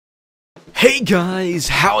Hey guys,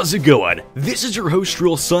 how's it going? This is your host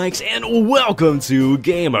Real Sykes and welcome to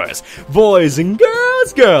Gamers, boys and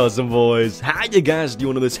girls and boys. How you guys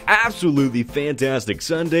doing on this absolutely fantastic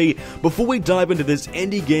Sunday? Before we dive into this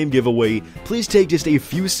indie game giveaway, please take just a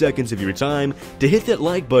few seconds of your time to hit that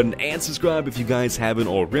like button and subscribe if you guys haven't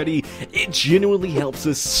already. It genuinely helps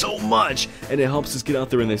us so much and it helps us get out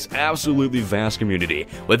there in this absolutely vast community.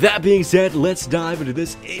 With that being said, let's dive into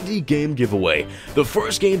this indie game giveaway. The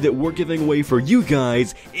first game that we're giving away for you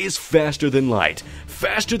guys is Faster Than Light.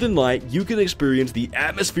 Faster Than Light, you can experience the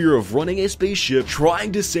atmosphere of running a spaceship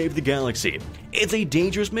trying to save the galaxy. It's a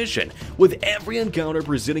dangerous mission, with every encounter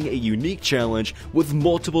presenting a unique challenge with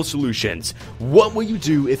multiple solutions. What will you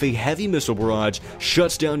do if a heavy missile barrage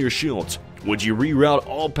shuts down your shields? Would you reroute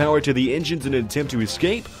all power to the engines in an attempt to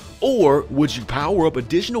escape? Or would you power up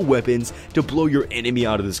additional weapons to blow your enemy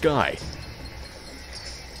out of the sky?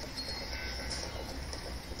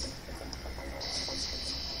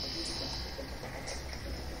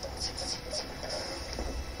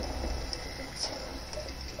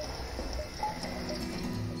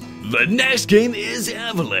 The next game is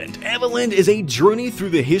Evolent. Evolent is a journey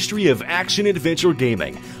through the history of action-adventure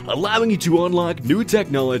gaming, allowing you to unlock new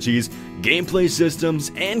technologies, gameplay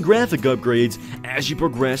systems, and graphic upgrades as you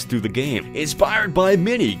progress through the game. Inspired by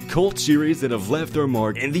many cult series that have left their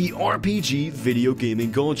mark in the RPG video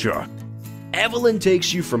gaming culture. Evolent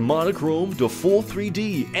takes you from monochrome to full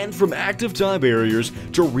 3D and from active time barriers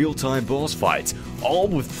to real-time boss fights, all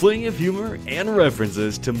with plenty of humor and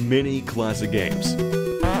references to many classic games.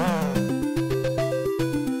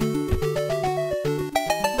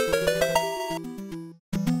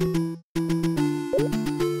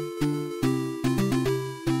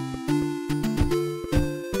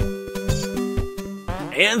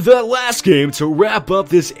 And the last game to wrap up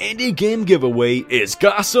this indie game giveaway is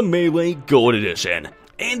Casa Melee Gold Edition.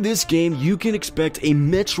 In this game, you can expect a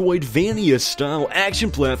Metroidvania-style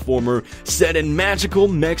action platformer set in magical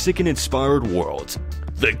Mexican-inspired worlds.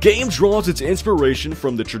 The game draws its inspiration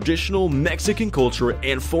from the traditional Mexican culture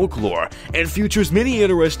and folklore, and features many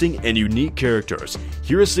interesting and unique characters.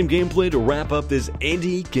 Here is some gameplay to wrap up this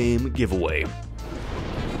indie game giveaway.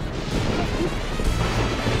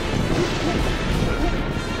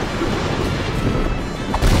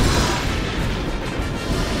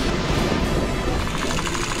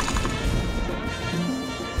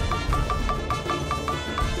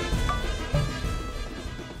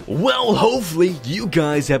 Well, hopefully you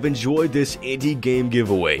guys have enjoyed this indie game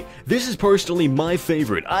giveaway. This is personally my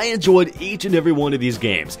favorite. I enjoyed each and every one of these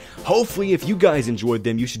games. Hopefully if you guys enjoyed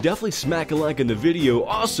them, you should definitely smack a like in the video.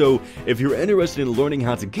 Also, if you're interested in learning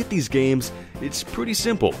how to get these games, it's pretty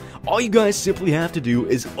simple. All you guys simply have to do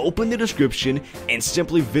is open the description and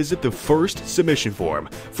simply visit the first submission form.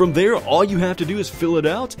 From there, all you have to do is fill it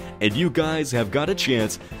out, and you guys have got a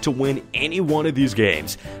chance to win any one of these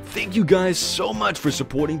games. Thank you guys so much for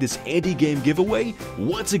supporting this indie game giveaway.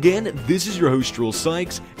 Once again, this is your host Real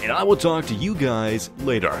Sykes, and I will talk to you guys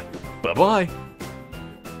later. Bye-bye.